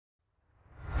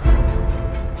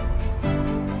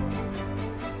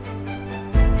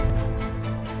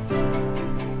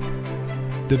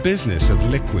The business of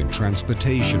liquid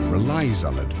transportation relies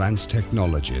on advanced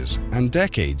technologies and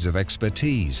decades of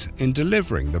expertise in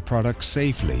delivering the product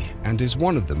safely and is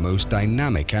one of the most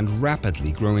dynamic and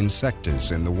rapidly growing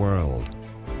sectors in the world.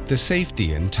 The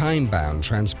safety and time-bound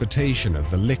transportation of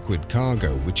the liquid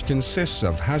cargo, which consists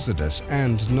of hazardous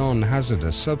and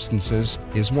non-hazardous substances,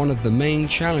 is one of the main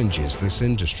challenges this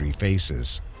industry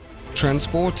faces.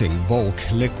 Transporting bulk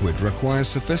liquid requires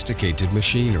sophisticated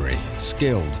machinery,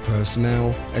 skilled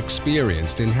personnel,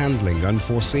 experienced in handling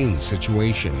unforeseen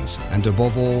situations, and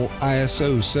above all,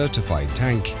 ISO-certified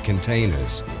tank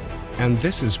containers. And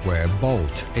this is where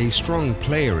Bolt, a strong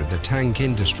player in the tank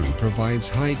industry, provides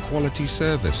high-quality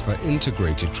service for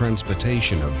integrated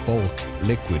transportation of bulk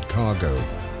liquid cargo.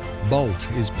 Bolt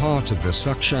is part of the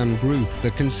Sukshan Group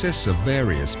that consists of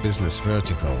various business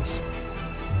verticals.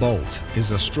 Bolt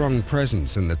is a strong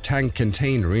presence in the tank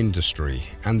container industry,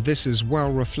 and this is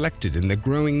well reflected in the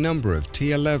growing number of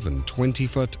T11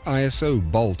 20-foot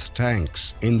ISO Bolt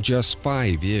tanks in just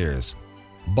 5 years.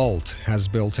 Bolt has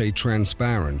built a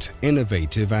transparent,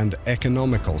 innovative and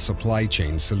economical supply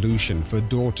chain solution for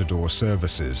door-to-door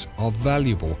services of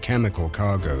valuable chemical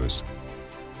cargoes.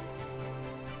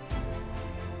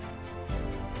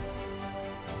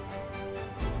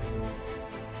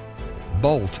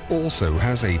 Bolt also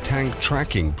has a tank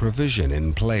tracking provision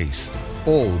in place.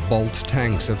 All Bolt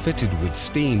tanks are fitted with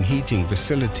steam heating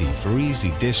facility for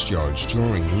easy discharge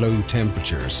during low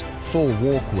temperatures, full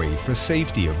walkway for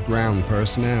safety of ground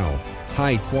personnel,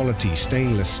 high-quality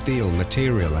stainless steel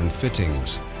material and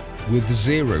fittings. With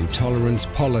zero-tolerance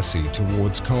policy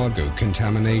towards cargo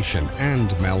contamination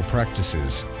and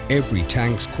malpractices, every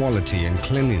tank's quality and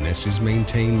cleanliness is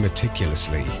maintained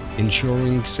meticulously,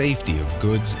 ensuring safety of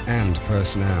goods and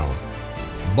personnel.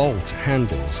 Bolt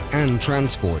handles and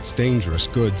transports dangerous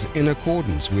goods in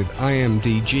accordance with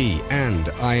IMDG and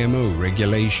IMO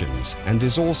regulations and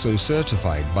is also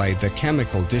certified by the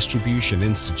Chemical Distribution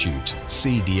Institute,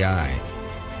 CDI.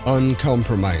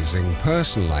 Uncompromising,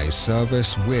 personalized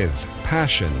service with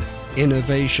passion,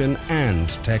 innovation and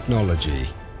technology.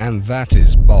 And that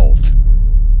is Bolt.